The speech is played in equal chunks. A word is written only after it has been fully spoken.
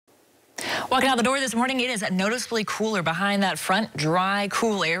Walking out the door this morning, it is noticeably cooler behind that front. Dry,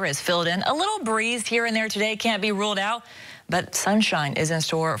 cool air is filled in. A little breeze here and there today can't be ruled out, but sunshine is in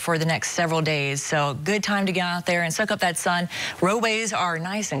store for the next several days. So good time to get out there and soak up that sun. Roadways are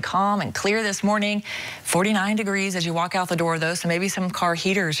nice and calm and clear this morning. 49 degrees as you walk out the door, though, so maybe some car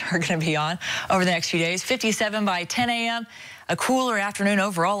heaters are going to be on over the next few days. 57 by 10 a.m. A cooler afternoon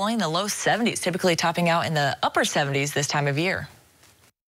overall, only in the low 70s, typically topping out in the upper 70s this time of year.